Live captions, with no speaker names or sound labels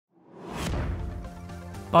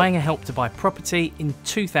Buying a Help to Buy property in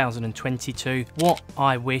 2022, what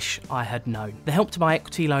I wish I had known. The Help to Buy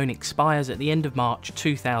equity loan expires at the end of March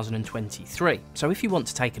 2023. So if you want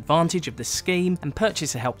to take advantage of the scheme and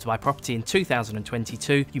purchase a Help to Buy property in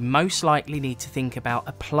 2022, you most likely need to think about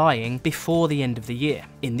applying before the end of the year.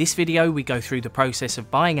 In this video, we go through the process of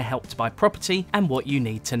buying a Help to Buy property and what you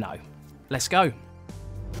need to know. Let's go.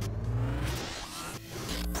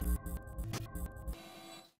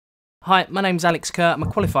 Hi, my name's Alex Kerr, I'm a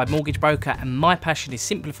qualified mortgage broker and my passion is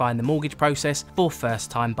simplifying the mortgage process for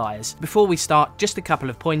first-time buyers. Before we start, just a couple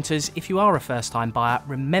of pointers. If you are a first-time buyer,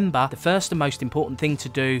 remember the first and most important thing to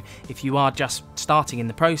do if you are just starting in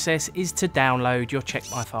the process is to download your Check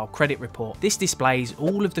My File credit report. This displays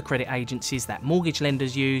all of the credit agencies that mortgage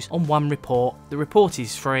lenders use on one report. The report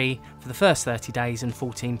is free for the first 30 days and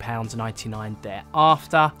 £14.99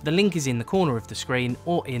 thereafter. The link is in the corner of the screen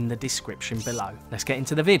or in the description below. Let's get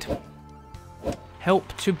into the vid.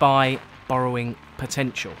 Help to Buy borrowing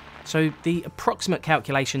potential. So the approximate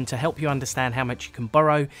calculation to help you understand how much you can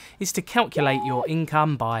borrow is to calculate your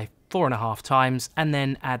income by 4.5 times and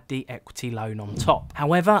then add the equity loan on top.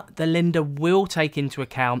 However, the lender will take into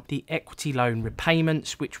account the equity loan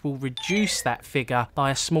repayments, which will reduce that figure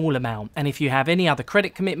by a small amount. And if you have any other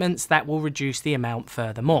credit commitments, that will reduce the amount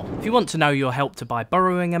furthermore. If you want to know your Help to Buy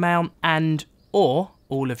borrowing amount or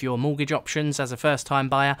all of your mortgage options as a first-time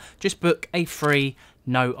buyer, just book a free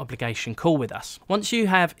no obligation call with us. Once you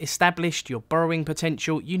have established your borrowing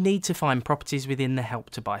potential, you need to find properties within the Help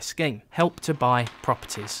to Buy scheme. Help to Buy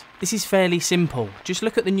properties. This is fairly simple. Just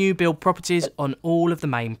look at the new build properties on all of the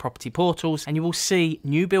main property portals and you will see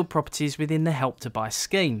new build properties within the Help to Buy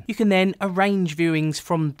scheme. You can then arrange viewings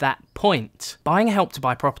from that point. Buying a Help to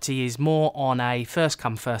Buy property is more on a first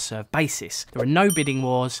come first served basis. There are no bidding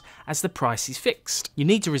wars as the price is fixed. You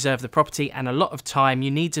need to reserve the property and a lot of time you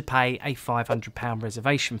need to pay a £500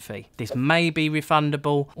 reservation fee. This may be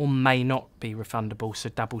refundable or may not be refundable, so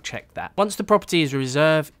double check that. Once the property is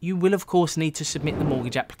reserved, you will of course need to submit the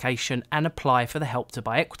mortgage application and apply for the Help to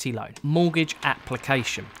Buy equity loan. Mortgage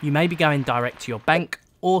application. You may be going direct to your bank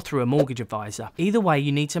or through a mortgage advisor. Either way,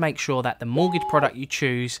 you need to make sure that the mortgage product you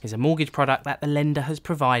choose is a mortgage product that the lender has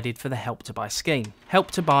provided for the Help to Buy scheme.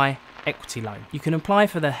 Help to Buy equity loan. You can apply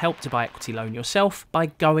for the Help to Buy equity loan yourself by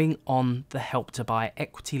going on the Help to Buy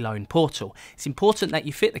equity loan portal. It's important that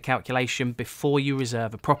you fit the calculation before you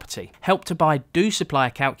reserve a property. Help to Buy do supply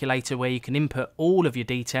a calculator where you can input all of your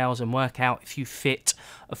details and work out if you fit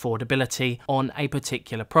affordability on a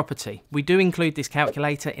particular property. We do include this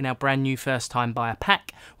calculator in our brand new first time buyer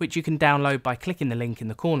pack, which you can download by clicking the link in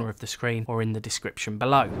the corner of the screen or in the description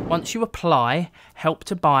below. Once you apply, Help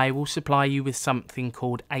to Buy will supply you with something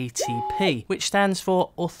called ATP, which stands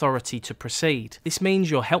for Authority to Proceed. This means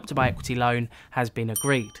your Help to Buy equity loan has been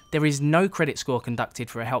agreed. There is no credit score conducted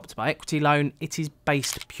for a Help to Buy equity loan. It is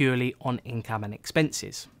based purely on income and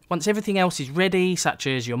expenses. Once everything else is ready, such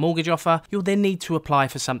as your mortgage offer, you'll then need to apply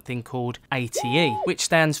for something called ATE, which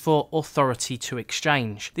stands for Authority to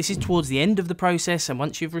Exchange. This is towards the end of the process, and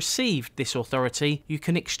once you've received this authority, you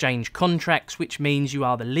can exchange contracts, which means you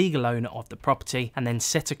are the legal owner of the property, and then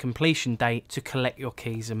set a completion date to collect your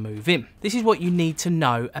keys and move in. This is what you need to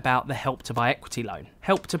know about the Help to Buy equity loan.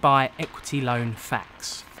 Help to Buy equity loan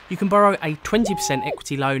facts. You can borrow a 20%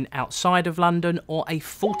 equity loan outside of London or a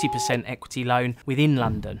 40% equity loan within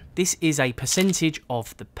London. This is a percentage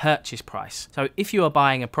of the purchase price. So if you are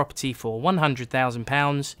buying a property for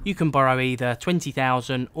 £100,000, you can borrow either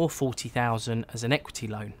 £20,000 or £40,000 as an equity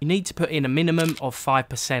loan. You need to put in a minimum of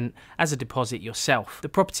 5% as a deposit yourself. The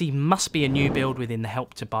property must be a new build within the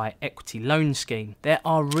Help to Buy equity loan scheme. There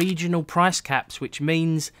are regional price caps, which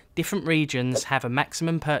means different regions have a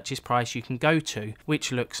maximum purchase price you can go to,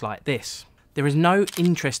 which looks like this. There is no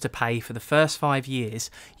interest to pay for the first 5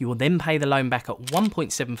 years. You will then pay the loan back at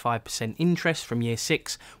 1.75% interest from year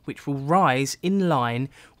 6, which will rise in line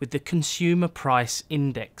with the Consumer Price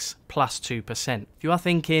Index plus 2%. If you are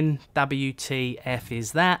thinking, WTF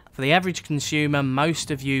is that? For the average consumer,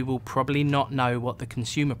 most of you will probably not know what the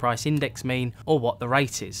Consumer Price Index mean or what the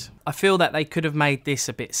rate is. I feel that they could have made this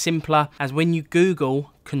a bit simpler, as when you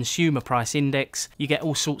Google Consumer Price Index, you get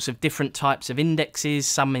all sorts of different types of indexes,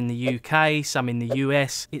 some in the UK, some in the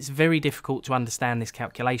US. It's very difficult to understand this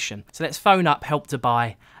calculation. So let's phone up Help to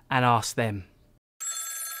Buy and ask them.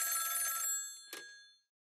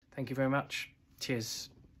 Thank you very much. Cheers.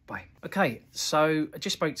 Bye. Okay, so I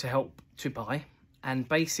just spoke to Help to Buy, and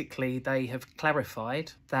basically they have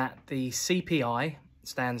clarified that the CPI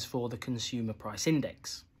stands for the Consumer Price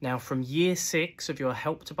Index. Now, from year 6 of your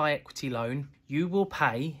Help to Buy equity loan, you will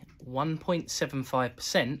pay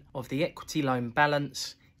 1.75% of the equity loan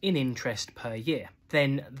balance in interest per year.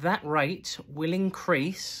 Then that rate will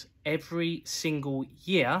increase every single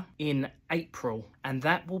year in April, and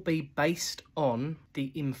that will be based on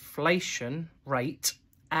the inflation rate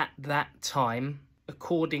at that time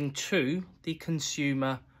according to the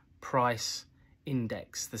Consumer Price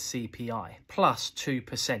Index, the CPI, plus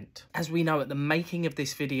 2%. As we know, at the making of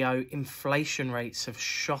this video, inflation rates have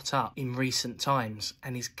shot up in recent times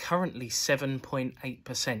and is currently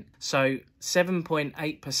 7.8%. So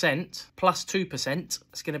 7.8% plus 2%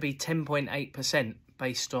 is going to be 10.8%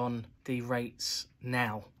 based on the rates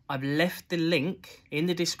now. I've left the link in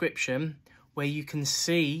the description where you can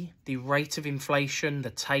see the rate of inflation, the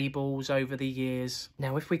tables over the years.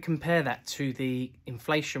 Now, if we compare that to the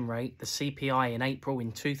inflation rate, the CPI in April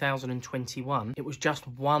in 2021, it was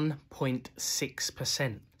just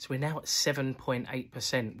 1.6%. So we're now at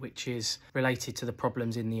 7.8%, which is related to the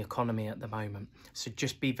problems in the economy at the moment. So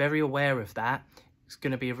just be very aware of that. It's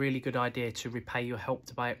going to be a really good idea to repay your Help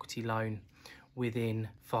to Buy equity loan within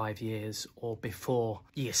 5 years or before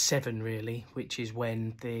year 7, really, which is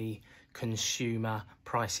when the Consumer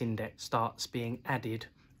Price Index starts being added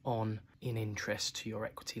on in interest to your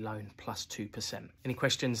equity loan plus 2%. Any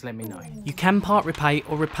questions, let me know. You can part repay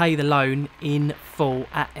or repay the loan in full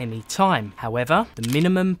at any time. However, the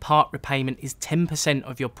minimum part repayment is 10%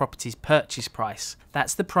 of your property's purchase price.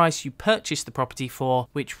 That's the price you purchased the property for,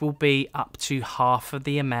 which will be up to half of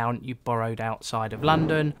the amount you borrowed outside of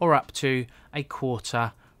London or up to a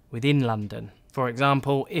quarter within London. For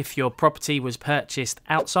example, if your property was purchased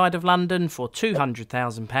outside of London for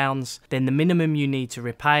 £200,000, then the minimum you need to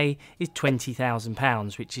repay is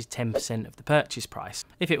 £20,000, which is 10% of the purchase price.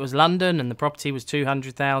 If it was London and the property was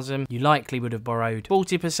 £200,000, you likely would have borrowed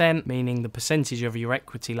 40%, meaning the percentage of your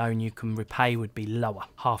equity loan you can repay would be lower,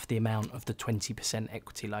 half the amount of the 20%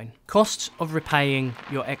 equity loan. Costs of repaying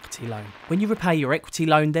your equity loan. When you repay your equity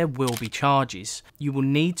loan, there will be charges. You will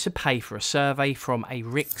need to pay for a survey from a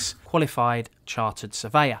RICS qualified chartered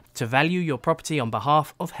surveyor to value your property on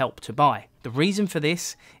behalf of Help to Buy. The reason for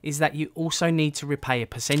this is that you also need to repay a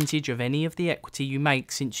percentage of any of the equity you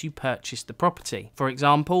make since you purchased the property. For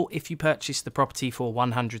example, if you purchased the property for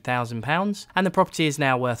 £100,000 and the property is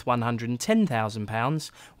now worth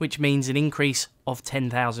 £110,000, which means an increase of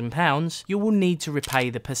 £10,000, you will need to repay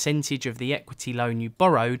the percentage of the equity loan you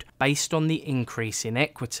borrowed based on the increase in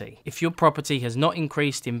equity. If your property has not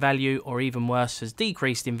increased in value, or even worse, has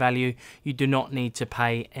decreased in value, you do not need to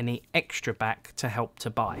pay any extra back to Help to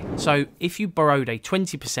Buy. So if you borrowed a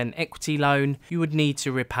 20% equity loan, you would need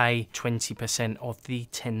to repay 20% of the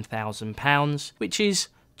 £10,000, which is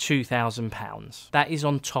 £2,000. That is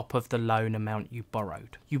on top of the loan amount you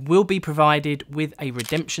borrowed. You will be provided with a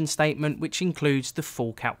redemption statement which includes the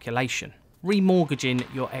full calculation. Remortgaging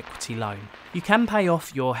your equity loan. You can pay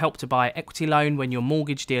off your Help to Buy equity loan when your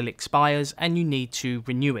mortgage deal expires and you need to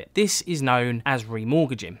renew it. This is known as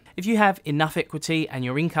remortgaging. If you have enough equity and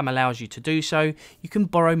your income allows you to do so, you can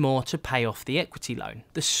borrow more to pay off the equity loan.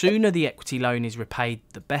 The sooner the equity loan is repaid,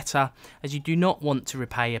 the better, as you do not want to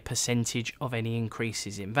repay a percentage of any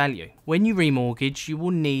increases in value. When you remortgage, you will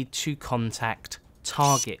need to contact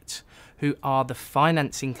Target, who are the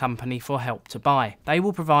financing company for Help to Buy. They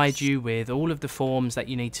will provide you with all of the forms that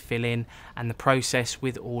you need to fill in and the process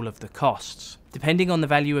with all of the costs. Depending on the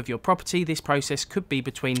value of your property, this process could be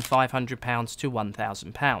between £500 to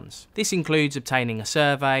 £1,000. This includes obtaining a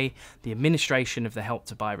survey, the administration of the Help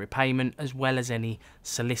to Buy repayment, as well as any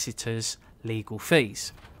solicitors' legal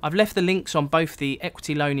fees. I've left the links on both the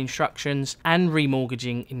equity loan instructions and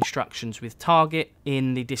remortgaging instructions with Target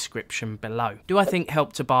in the description below. Do I think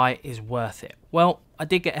Help to Buy is worth it? Well, I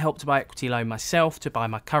did get a Help to Buy equity loan myself to buy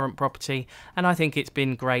my current property, and I think it's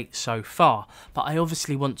been great so far, but I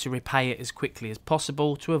obviously want to repay it as quickly as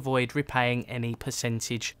possible to avoid repaying any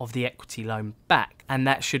percentage of the equity loan back, and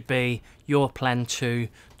that should be your plan too,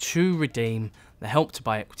 to redeem the Help to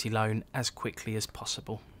Buy equity loan as quickly as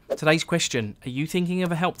possible. Today's question: are you thinking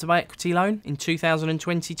of a Help to Buy equity loan in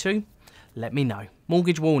 2022? Let me know.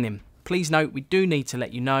 Mortgage warning. Please note, we do need to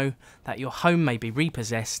let you know that your home may be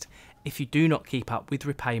repossessed if you do not keep up with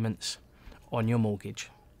repayments on your mortgage.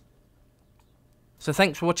 So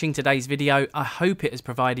thanks for watching today's video. I hope it has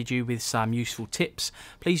provided you with some useful tips.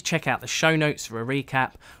 Please check out the show notes for a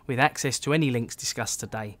recap with access to any links discussed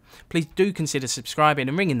today. Please do consider subscribing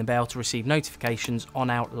and ringing the bell to receive notifications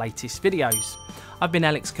on our latest videos. I've been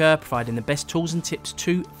Alex Kerr, providing the best tools and tips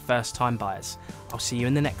to first-time buyers. I'll see you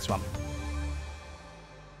in the next one.